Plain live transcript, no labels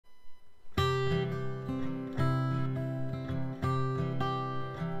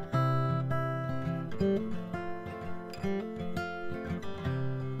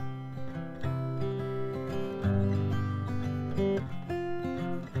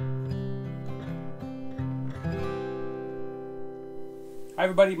Hi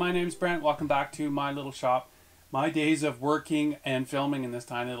everybody, my name's Brent. Welcome back to my little shop. My days of working and filming in this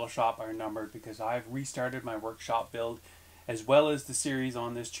tiny little shop are numbered because I've restarted my workshop build as well as the series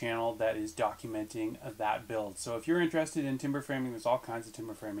on this channel that is documenting that build. So if you're interested in timber framing, there's all kinds of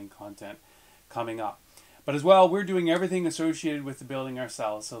timber framing content coming up. But as well, we're doing everything associated with the building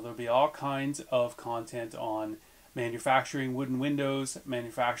ourselves. So there'll be all kinds of content on manufacturing wooden windows,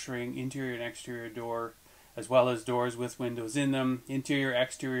 manufacturing interior and exterior door, as well as doors with windows in them, interior,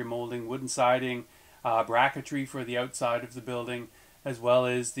 exterior molding, wooden siding, bracketry for the outside of the building, as well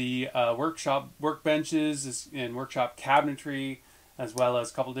as the workshop workbenches and workshop cabinetry, as well as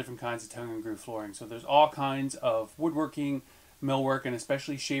a couple different kinds of tongue and groove flooring. So there's all kinds of woodworking, millwork, and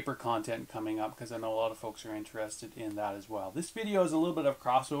especially shaper content coming up because I know a lot of folks are interested in that as well. This video is a little bit of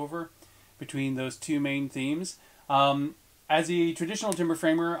crossover between those two main themes. As a traditional timber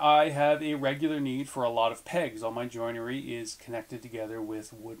framer, I have a regular need for a lot of pegs. All my joinery is connected together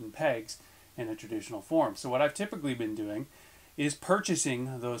with wooden pegs in a traditional form. So what I've typically been doing is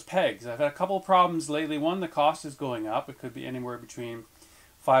purchasing those pegs. I've had a couple of problems lately. One, the cost is going up. It could be anywhere between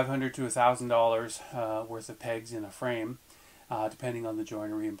 $500 to $1,000 worth of pegs in a frame, depending on the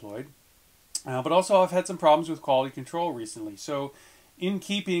joinery employed. But also I've had some problems with quality control recently. So in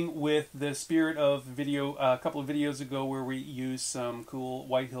keeping with the spirit of video, a couple of videos ago where we used some cool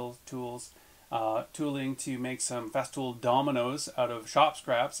Whitehill Tools tooling to make some Festool dominoes out of shop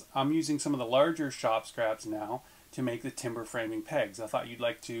scraps, I'm using some of the larger shop scraps now to make the timber framing pegs. I thought you'd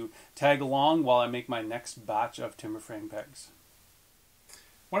like to tag along while I make my next batch of timber frame pegs.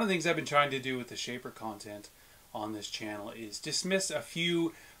 One of the things I've been trying to do with the shaper content on this channel is dismiss a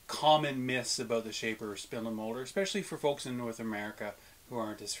few common myths about the shaper or spindle moulder, especially for folks in North America who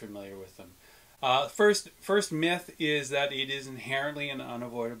aren't as familiar with them. First myth is that it is inherently and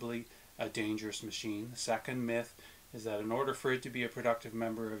unavoidably a dangerous machine. The second myth is that in order for it to be a productive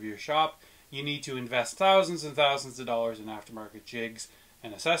member of your shop, you need to invest thousands and thousands of dollars in aftermarket jigs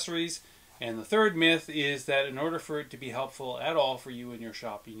and accessories. And the third myth is that in order for it to be helpful at all for you in your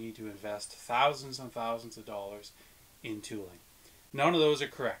shop, you need to invest thousands and thousands of dollars in tooling. None of those are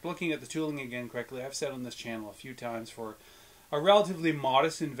correct. Looking at the tooling again quickly, I've said on this channel a few times, for a relatively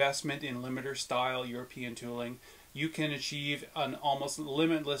modest investment in limiter style European tooling, you can achieve an almost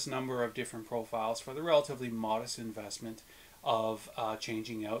limitless number of different profiles for the relatively modest investment of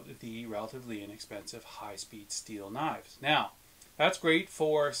changing out the relatively inexpensive high-speed steel knives. Now, that's great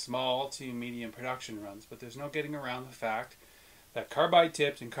for small to medium production runs, but there's no getting around the fact that carbide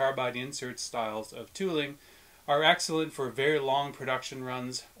tipped and carbide insert styles of tooling are excellent for very long production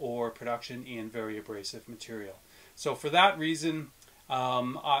runs or production in very abrasive material. So for that reason,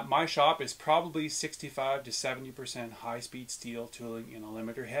 my shop is probably 65 to 70% high-speed steel tooling in a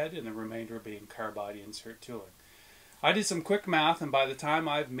limiter head, and the remainder being carbide insert tooling. I did some quick math, and by the time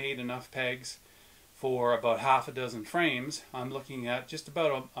I've made enough pegs for about half a dozen frames, I'm looking at just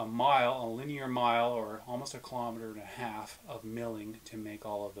about a mile, a linear mile, or almost 1.5 kilometers of milling to make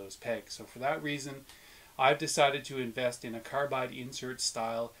all of those pegs. So for that reason, I've decided to invest in a carbide insert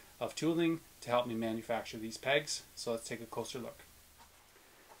style of tooling to help me manufacture these pegs. So let's take a closer look.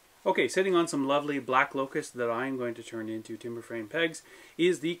 Okay, sitting on some lovely black locust that I'm going to turn into timber frame pegs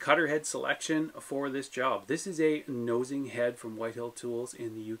is the cutter head selection for this job. This is a nosing head from Whitehill Tools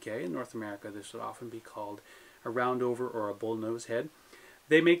in the UK. In North America, this would often be called a roundover or a bull nose head.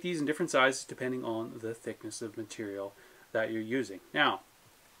 They make these in different sizes depending on the thickness of material that you're using. Now,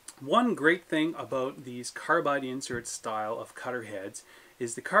 one great thing about these carbide insert style of cutter heads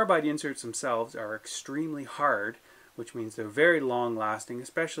is the carbide inserts themselves are extremely hard, which means they're very long lasting,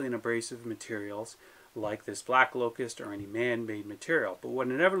 especially in abrasive materials like this black locust or any man-made material. But what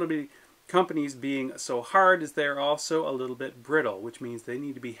inevitably companies being so hard is they're also a little bit brittle, which means they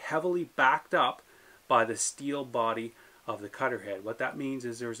need to be heavily backed up by the steel body of the cutter head. What that means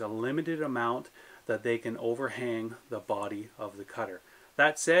is there's a limited amount that they can overhang the body of the cutter.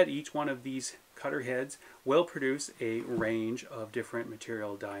 That said, each one of these cutter heads will produce a range of different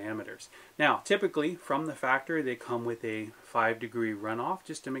material diameters. Now, typically from the factory they come with a 5-degree runoff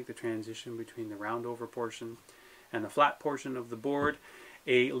just to make the transition between the roundover portion and the flat portion of the board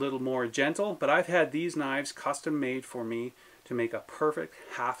a little more gentle, but I've had these knives custom made for me to make a perfect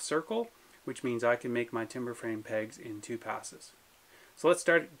half circle, which means I can make my timber frame pegs in 2 passes. So let's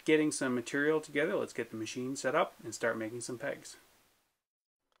start getting some material together. Let's get the machine set up and start making some pegs.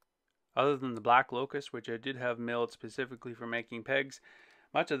 Other than the black locust, which I did have milled specifically for making pegs,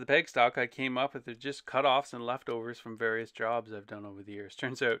 much of the peg stock I came up with are just cut-offs and leftovers from various jobs I've done over the years.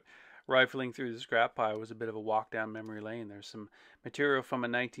 Turns out rifling through the scrap pile was a bit of a walk down memory lane. There's some material from a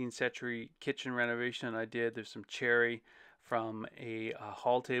 19th century kitchen renovation I did. There's some cherry from a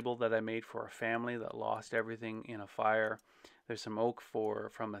hall table that I made for a family that lost everything in a fire. There's some oak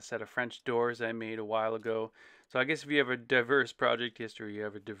from a set of French doors I made a while ago. So I guess if you have a diverse project history, you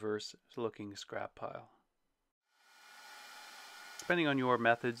have a diverse looking scrap pile. Depending on your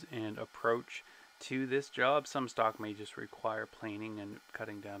methods and approach to this job, some stock may just require planing and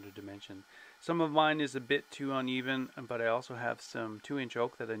cutting down to dimension. Some of mine is a bit too uneven, but I also have some 2-inch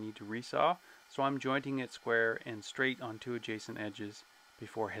oak that I need to resaw, so I'm jointing it square and straight on 2 adjacent edges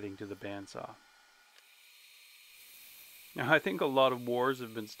before heading to the bandsaw. Now I think a lot of wars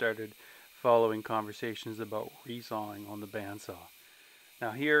have been started following conversations about resawing on the bandsaw.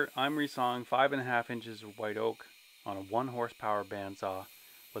 Now here I'm resawing 5.5 inches of white oak on a 1 horsepower bandsaw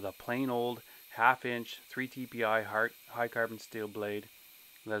with a plain old 1/2 inch 3 TPI high carbon steel blade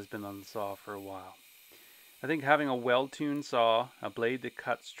that has been on the saw for a while. I think having a well-tuned saw, a blade that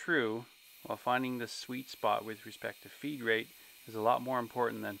cuts true, while finding the sweet spot with respect to feed rate is a lot more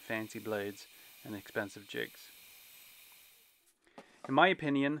important than fancy blades and expensive jigs. In my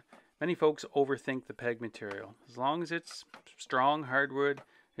opinion, many folks overthink the peg material. As long as it's strong hardwood,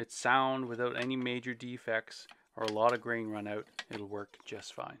 it's sound without any major defects or a lot of grain run out, it'll work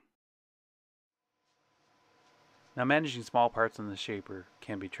just fine. Now managing small parts on the shaper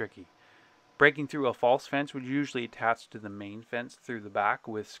can be tricky. Breaking through a false fence would usually attach to the main fence through the back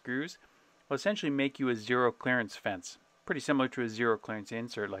with screws will essentially make you a zero clearance fence, pretty similar to a zero clearance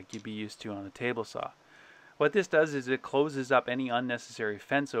insert like you'd be used to on a table saw. What this does is it closes up any unnecessary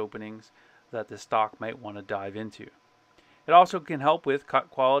fence openings that the stock might want to dive into. It also can help with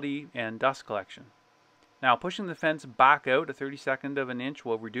cut quality and dust collection. Now pushing the fence back out a 32nd of an inch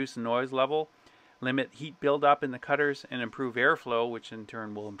will reduce the noise level, limit heat buildup in the cutters, and improve airflow, which in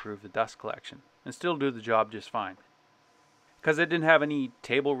turn will improve the dust collection, and still do the job just fine. Because I didn't have any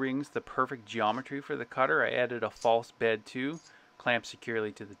table rings, the perfect geometry for the cutter, I added a false bed too, clamped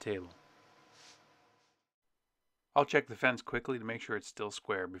securely to the table. I'll check the fence quickly to make sure it's still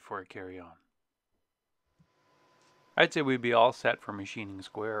square before I carry on. I'd say we'd be all set for machining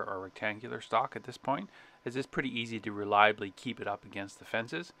square or rectangular stock at this point, as it's pretty easy to reliably keep it up against the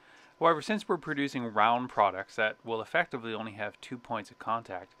fences. However, since we're producing round products that will effectively only have 2 points of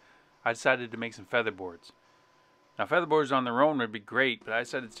contact, I decided to make some featherboards. Now featherboards on their own would be great, but I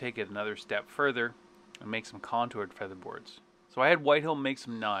decided to take it another step further and make some contoured featherboards. So I had Whitehill make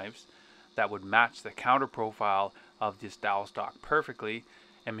some knives that would match the counter profile of this dowel stock perfectly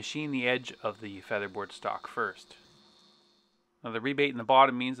and machine the edge of the featherboard stock first. Now the rebate in the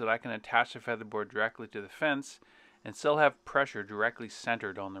bottom means that I can attach the featherboard directly to the fence and still have pressure directly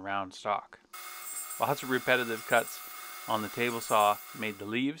centered on the round stock. Lots of repetitive cuts on the table saw made the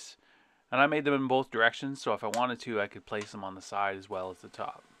leaves, and I made them in both directions, so if I wanted to I could place them on the side as well as the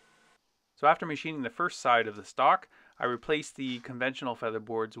top. So after machining the first side of the stock, I replaced the conventional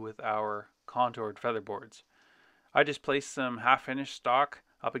featherboards with our contoured featherboards. I just placed some half-finished stock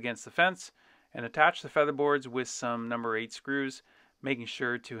up against the fence and attached the featherboards with some number 8 screws, making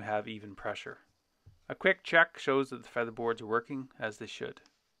sure to have even pressure. A quick check shows that the featherboards are working as they should.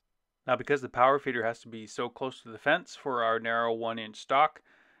 Now because the power feeder has to be so close to the fence for our narrow 1-inch stock,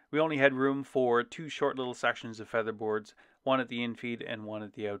 we only had room for 2 short little sections of featherboards, one at the infeed and one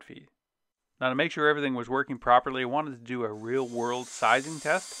at the outfeed. Now to make sure everything was working properly, I wanted to do a real-world sizing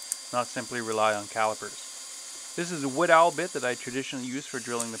test, not simply rely on calipers. This is a wood owl bit that I traditionally use for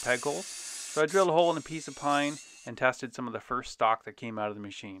drilling the peg holes, so I drilled a hole in a piece of pine and tested some of the first stock that came out of the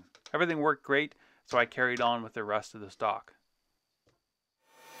machine. Everything worked great, so I carried on with the rest of the stock.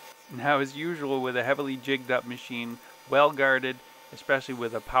 Now as usual with a heavily jigged up machine, well guarded, especially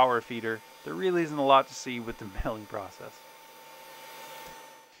with a power feeder, there really isn't a lot to see with the milling process.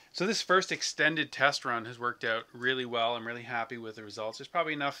 So this first extended test run has worked out really well. I'm really happy with the results. There's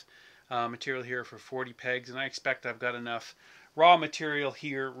probably enough material here for 40 pegs, and I expect I've got enough raw material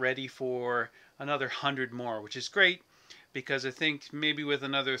here ready for another 100 more, which is great because I think maybe with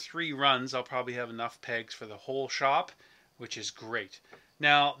another 3 runs I'll probably have enough pegs for the whole shop, which is great.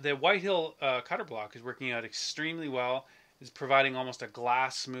 Now the Whitehill cutter block is working out extremely well. It's providing almost a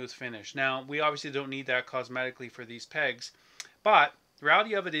glass smooth finish. Now we obviously don't need that cosmetically for these pegs, but the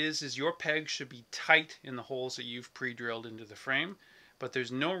reality of it is your pegs should be tight in the holes that you've pre-drilled into the frame, but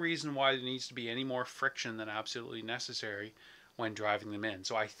there's no reason why there needs to be any more friction than absolutely necessary when driving them in.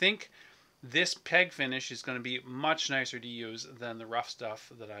 So I think this peg finish is going to be much nicer to use than the rough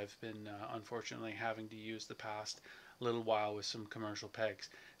stuff that I've been unfortunately having to use the past little while with some commercial pegs.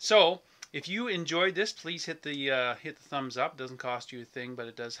 So if you enjoyed this, please hit the thumbs up. It doesn't cost you a thing, but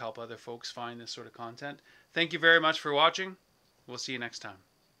it does help other folks find this sort of content. Thank you very much for watching. We'll see you next time.